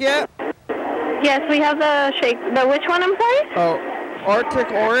milkshakes back yet? Yes, we have the shake. The which one, I'm sorry? Oh,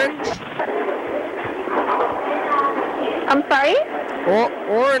 Arctic Orange? I'm sorry?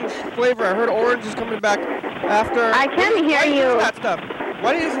 Orange flavor. I heard orange is coming back after... I can't hear you. That stuff.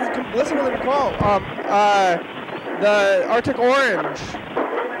 Why do you listen to the call? The Arctic Orange.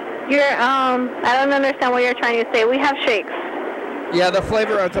 I don't understand what you're trying to say. We have shakes. Yeah, the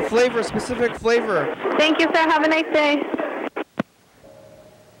flavor. It's a flavor, specific flavor. Thank you, sir. Have a nice day.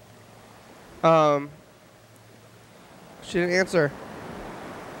 She didn't answer.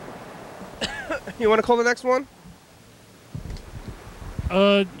 You want to call the next one?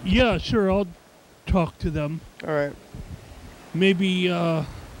 Yeah, sure. I'll talk to them. All right. Maybe, yeah,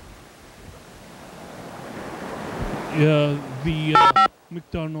 the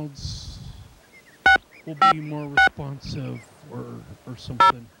McDonald's will be more responsive or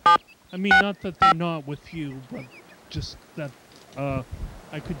something. I mean, not that they're not with you, but just that I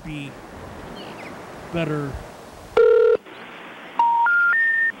could be better.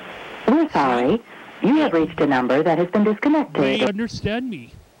 We're sorry. You have reached a number that has been disconnected. They understand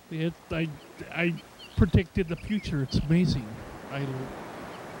me. I predicted the future. It's amazing. I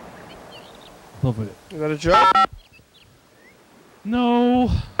love it. Is that a joke? No.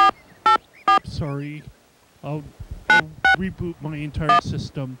 Sorry. I'll reboot my entire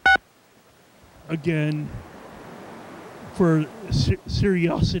system again for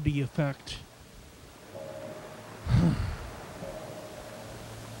seriosity effect.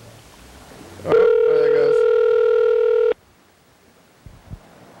 Oh, there it goes.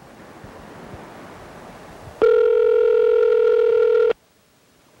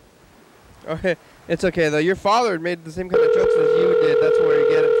 Okay, it's okay though. Your father made the same kind of jokes as you did. That's where you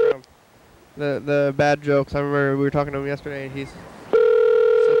get it from. The bad jokes. I remember we were talking to him yesterday, and he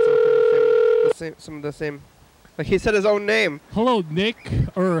said some of the same. Like he said his own name. Hello, Nick,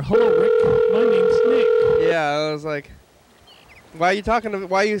 or hello, Rick. My name's Nick. Yeah, I was like, why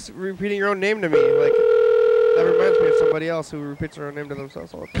are you repeating your own name to me? Like that reminds me of somebody else who repeats their own name to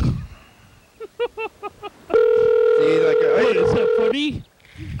themselves all the time. See, like, what, is that funny?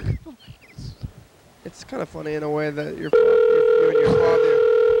 It's kind of funny in a way that you and your father,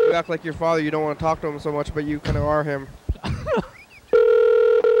 you act like your father. You don't want to talk to him so much, but you kind of are him. Well,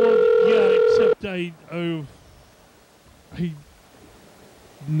 yeah, except I know. Yeah,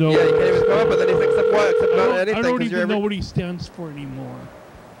 you can't even come up with anything except what? Except not anything. I don't even know what he stands for anymore.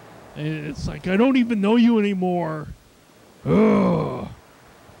 It's like, I don't even know you anymore. Ugh.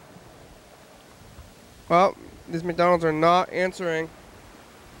 Well, these McDonald's are not answering.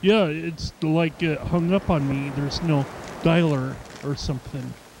 Yeah, it's like it hung up on me. There's no dialer or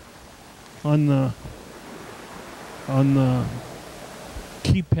something on the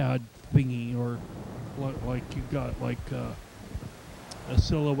keypad thingy, or like you got like a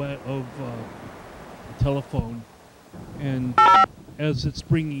silhouette of a telephone, and as it's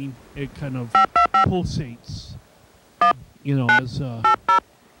ringing, it kind of pulsates, you know, as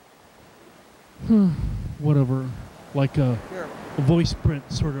whatever, like a voice print,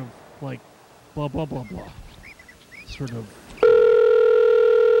 sort of like blah blah blah blah, sort of.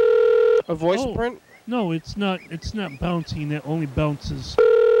 A voice print? No, it's not. It's not bouncing. It only bounces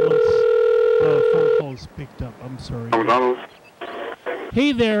once the phone call is picked up. I'm sorry.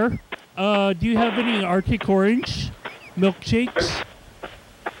 Hey there. Do you have any Arctic Orange milkshakes?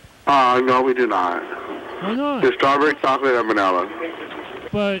 No, we do not. Why not? Just strawberry, chocolate, and vanilla.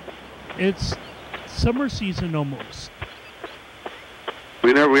 But it's summer season almost.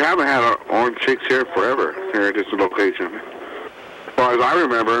 We haven't had our orange shakes here forever, here at this location. As far as I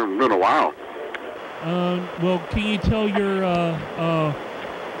remember, it's been a while. Well, can you tell your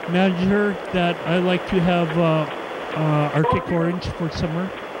manager that I like to have Arctic Orange for summer?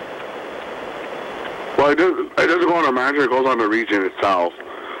 Well, it doesn't go on the manager, it goes on the region itself.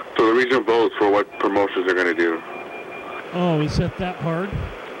 So the region votes for what promotions they're going to do. Oh, is that hard?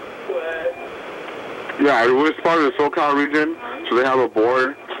 Yeah, it was part of the SoCal region, so they have a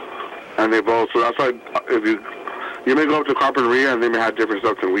board, and they vote. So that's why if you may go up to Carpinteria, and they may have different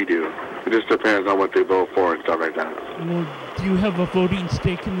stuff than we do. It just depends on what they vote for and stuff like that. Well, do you have a voting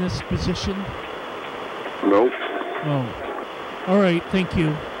stake in this position? Nope. Oh. All right, thank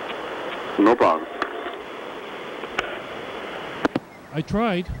you. No problem. I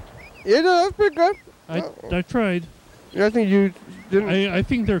tried. Yeah, no, that's pretty good. I tried. Yeah, I think you didn't. I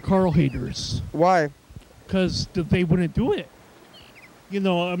think they're Carl haters. Why? Because they wouldn't do it. You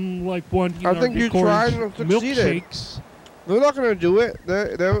know, I'm like wanting I think you tried and succeeded. Milkshakes. They're not going to do it.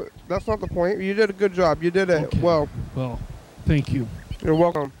 That's not the point. You did a good job. You did it well. Well, thank you. You're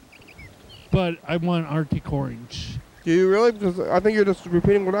welcome. But I want Arctic Orange. Do you really? Because I think you're just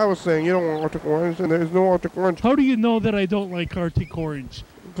repeating what I was saying. You don't want Arctic Orange, and there's no Arctic Orange. How do you know that I don't like Arctic Orange?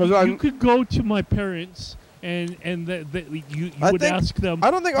 Because you could go to my parents and you would ask them,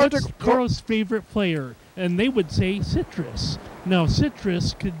 I don't think what's Carl's favorite flavor? And they would say citrus. Now,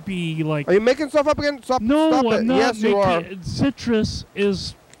 citrus could be like... Are you making stuff up again? Stop I'm it. not. Yes, you are. Citrus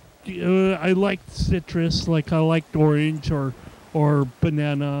is... I liked citrus, like I liked orange or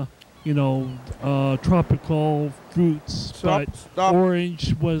banana, tropical fruits. But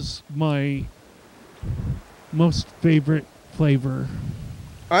orange was my most favorite flavor.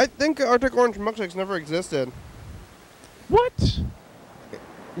 I think Arctic Orange milkshakes never existed. What?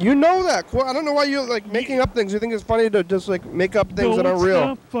 You know that. I don't know why you're like making up things. You think it's funny to just like make up things that aren't real.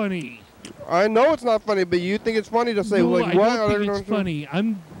 No, it's not funny. I know it's not funny, but you think it's funny to say I don't think it's funny.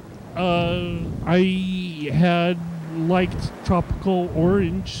 I had liked tropical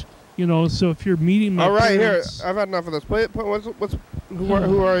orange, so if you're meeting my parents... Here, I've had enough of this. Who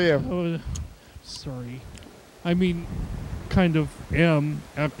are you? Sorry. I mean, kind of am,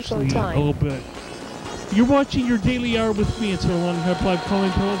 actually, a little bit. You're watching your daily hour with me. It's a long, live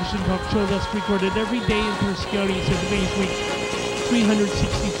calling television talk show that's recorded every day in Thurston County, 7 days a week,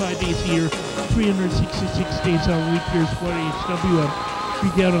 365 days a year, 366 days on leap years, YDHWM.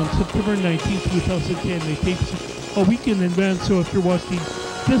 Began on September 19th, 2010. They taped a week in advance, so if you're watching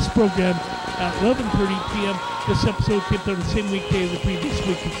this program at 11:30 p.m., this episode taped on the same weekday as the previous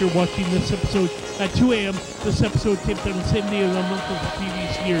week. If you're watching this episode at 2 a.m., this episode taped on the same day of the month of the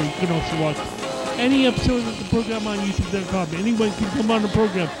previous year. You can also watch any episode of the program on YouTube.com. Anyone can come on the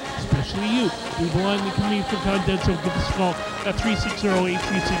program, especially you. We belong in the community for content, so give us a call at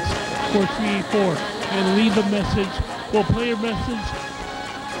 360-836-4384 and leave a message. We'll play your message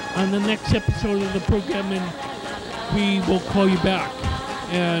on the next episode of the program, and we will call you back.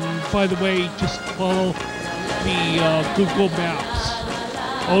 And by the way, just follow the Google Maps.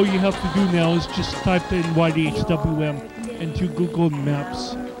 All you have to do now is just type in YDHWM into Google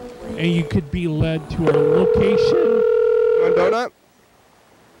Maps, and you could be led to our location. You want a donut?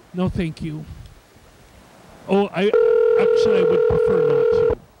 No, thank you. Oh, I would prefer not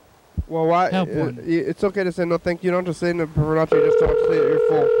to. Well, why? Have one. It's okay to say no thank you. You don't have to say no prefer not to. You just don't have to say that you're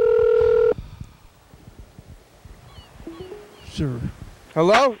full. Sure.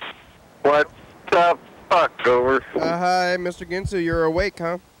 Hello? What the fuck, over? Hi, Mr. Ginsu. You're awake,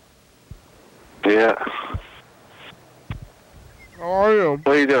 huh? Yeah. How are you?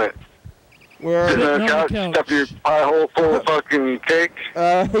 What are you doing? We're sitting on the couch, stuff your pie hole full of fucking cake?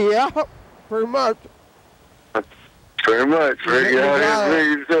 Yeah, pretty much. Pretty much.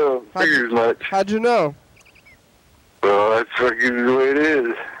 Figures much. How'd you know? Well, that's fucking the way it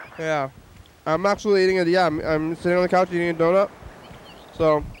is. Yeah. I'm actually eating I'm sitting on the couch eating a donut.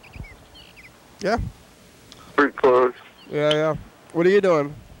 So, yeah. Pretty close. Yeah. What are you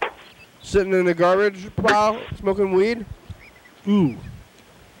doing? Sitting in the garbage pile, smoking weed? Ooh.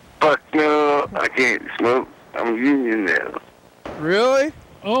 Fuck no, I can't smoke. I'm union now. Really?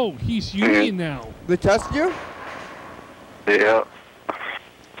 Oh, he's union now. They test you? Yeah.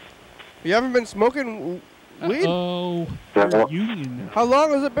 You haven't been smoking weed? Oh, you're union now. How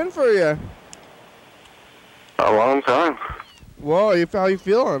long has it been for you? A long time. Whoa, how you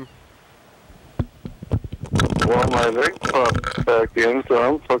feeling? Well, my leg popped back in, so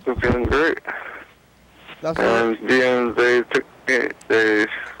I'm fucking feeling great. That's and being they took me,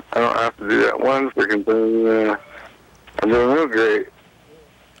 I don't have to do that one freaking thing. I'm doing real great.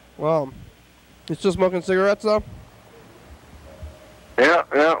 Well, you still smoking cigarettes though? Yeah.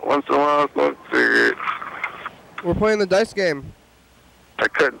 Once in a while, I smoke cigarettes. We're playing the dice game. I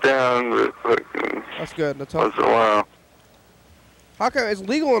cut down, but fucking. That's good. That's once in a while. How come it's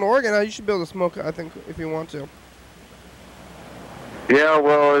legal in Oregon? You should be able to smoke, I think, if you want to. Yeah,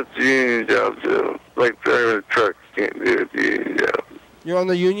 well, it's a union job too. Like driving a truck, can't do it. It's a union job. You're on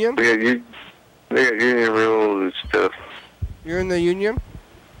the union? They got union rules and stuff. You're in the union?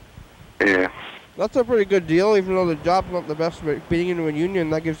 Yeah. That's a pretty good deal, even though the job's not the best. But being into a union,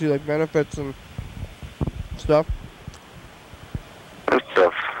 that gives you like benefits and stuff. That's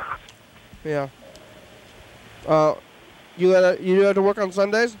tough. Yeah. You have to work on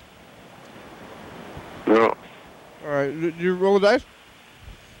Sundays? No. All right. Did you roll the dice?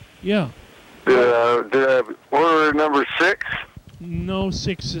 Yeah. Did I order number 6? No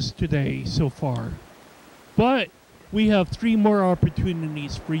 6s today so far, but we have 3 more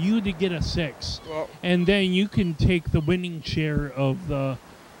opportunities for you to get a 6, and then you can take the winning share of the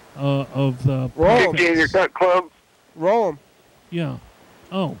Roll in your cut club. Roll them. Yeah.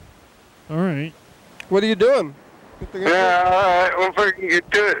 Oh. All right. What are you doing? Yeah, all right. Well, if I can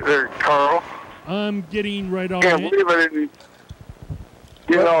get to it there, Carl. I'm getting right on Can't it. believe I didn't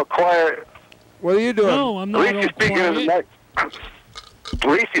get all quiet. What are you doing? No, I'm not all quiet. At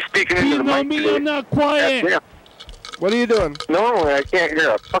least you're speaking into the mic. Me, I'm not quiet. Yeah. What are you doing? Normally, I can't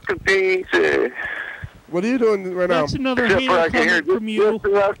hear a fucking thing you say. What are you doing right now? That's another hater comment from you. Just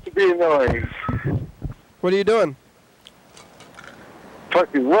enough to be annoying. What are you doing?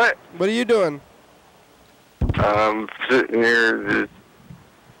 Fucking what? What are you doing? I'm sitting here just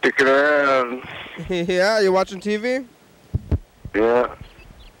sticking around. Yeah, you watching TV? Yeah.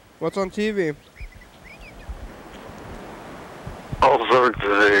 What's on TV? All sorts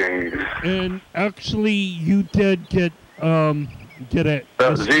of things. And actually, you did get it.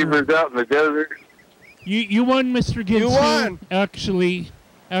 Zebras out in the desert. You won, Mr. Ginsu. You won.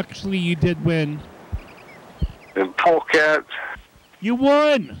 Actually, you did win. And polecats. You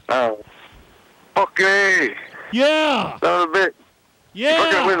won. Oh. Fucking A. Yeah. Son of a bitch.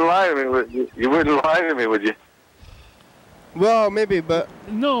 Yeah. You wouldn't lie to me, would you? You wouldn't lie to me, would you? Well, maybe, but...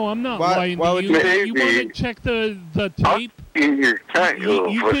 No, I'm not lying to you. You want to check the tape?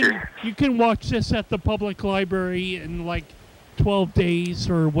 You can watch this at the public library in like 12 days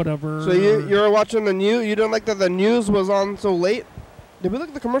or whatever. So you're watching the news? You don't like that the news was on so late? Did we look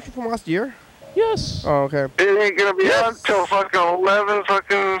at the commercial from last year? Yes. Oh, okay. It ain't gonna be on till fucking 11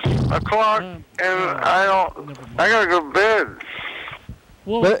 fucking o'clock, and I gotta go to bed.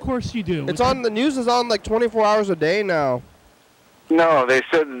 Well, but of course you do. It's on, the news is on like 24 hours a day now. No, they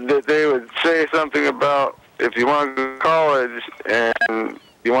said that they would say something about if you want to go to college and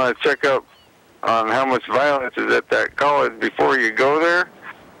you want to check up on how much violence is at that college before you go there,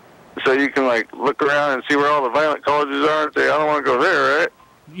 so you can like look around and see where all the violent colleges are and say, I don't want to go there, right?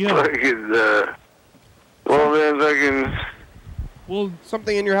 Yeah. Well, then I can... Well,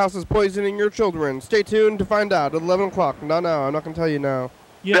 something in your house is poisoning your children. Stay tuned to find out at 11 o'clock. No, I'm not going to tell you now.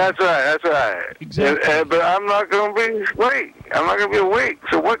 Yeah. That's right. Exactly. But I'm not going to be awake. I'm not going to be awake.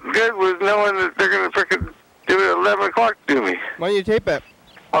 So what good was knowing that they're going to freaking do it at 11 o'clock to me? Why don't you tape it?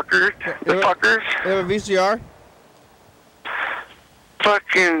 Fuckers. The fuckers. You have a VCR?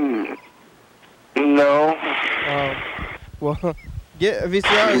 Fucking... No. Well, get a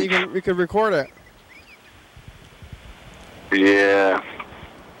VCR and you can record it. Yeah.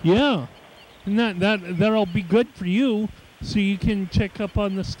 Yeah. And that'll be good for you, so you can check up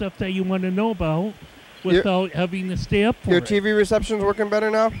on the stuff that you want to know about without having to stay up for Your it. TV reception's working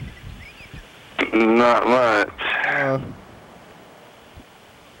better now? Not much.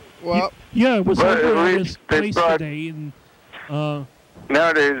 Well, yeah, it was over at least his place today, and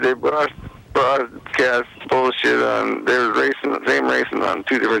nowadays they broadcast bullshit on. They were racing on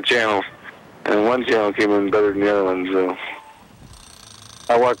two different channels, and one channel came in better than the other one. So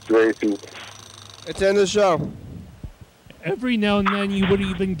I watched the racing. It's the end of the show. Every now and then you would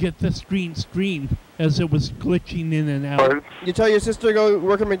even get the screen as it was glitching in and out. Pardon? You tell your sister to go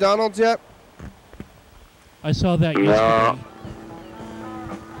work at McDonald's yet? I saw that yesterday.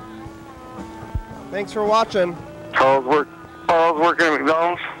 Thanks for watching. Carl's working at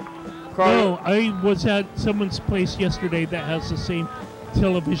McDonald's? No, I was at someone's place yesterday that has the same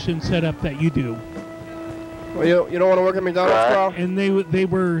television setup that you do. Well, you don't want to work at McDonald's, Carl? And they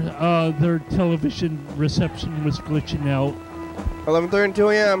were their television reception was glitching out. 11:30 and 2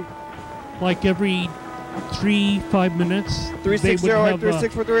 a.m. Like every 3-5 minutes.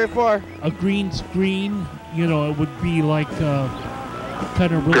 360-836-4384. A green screen. You know, it would be like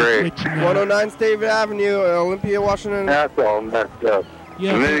kind of really glitching out. 109 State Avenue, Olympia, Washington. That's all messed up.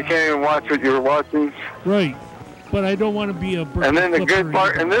 Yeah, and then you can't even watch what you were watching. Right. But I don't want to be a bird. And then the good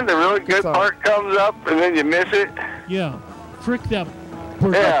part, and then the really good part comes up, and then you miss it. Yeah. Frick that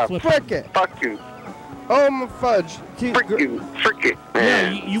bird. Yeah, frick it. Fuck you. Oh, my fudge. Frick it,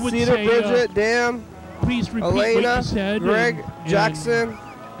 man. Yeah, you would Cedar, say, Bridget, Dan, please repeat Elena, what you said. Greg, Jackson,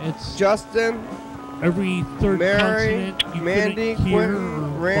 it's Justin, every third Mary, consonant you Mandy, couldn't hear Quentin,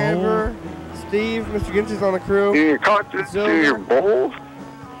 or Ranver, Steve, Mr. Ginsy's on the crew. In your conscience, in your bowl.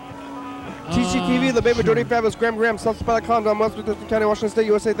 TCTV, the Baby Jody Fabulous, Graham, Southspot.com, down West, Thurston County, Washington State,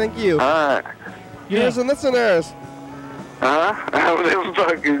 USA. Thank you. Viewers and listeners. Hell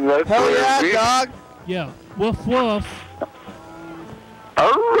yeah, dog. Yeah. Woof woof.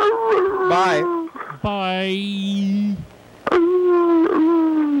 Bye. Bye.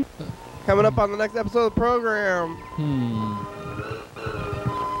 Coming up on the next episode of the program.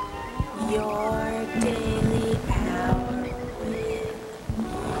 Your daily out with...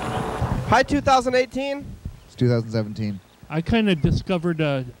 Hi, 2018. It's 2017. I kind of discovered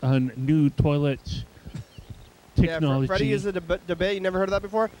a new toilet technology. Yeah, Freddie is a debate. You never heard of that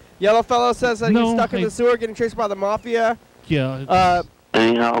before? Yellow Fellow says that he's stuck in the sewer getting chased by the mafia. Yeah.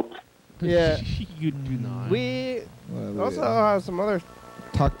 Yeah. You do not. We also have some other...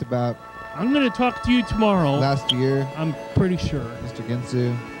 Talked about... I'm going to talk to you tomorrow. Last year. I'm pretty sure. Mr.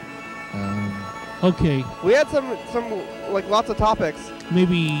 Mr. Ginsu. Okay. We had some like lots of topics.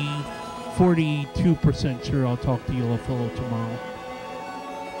 Maybe 42% sure I'll talk to Yellow Fellow tomorrow.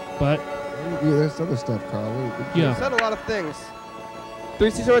 But there's other stuff, Carl. We said a lot of things.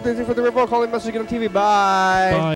 360 for the report. Calling message. Get on TV. Bye. Bye.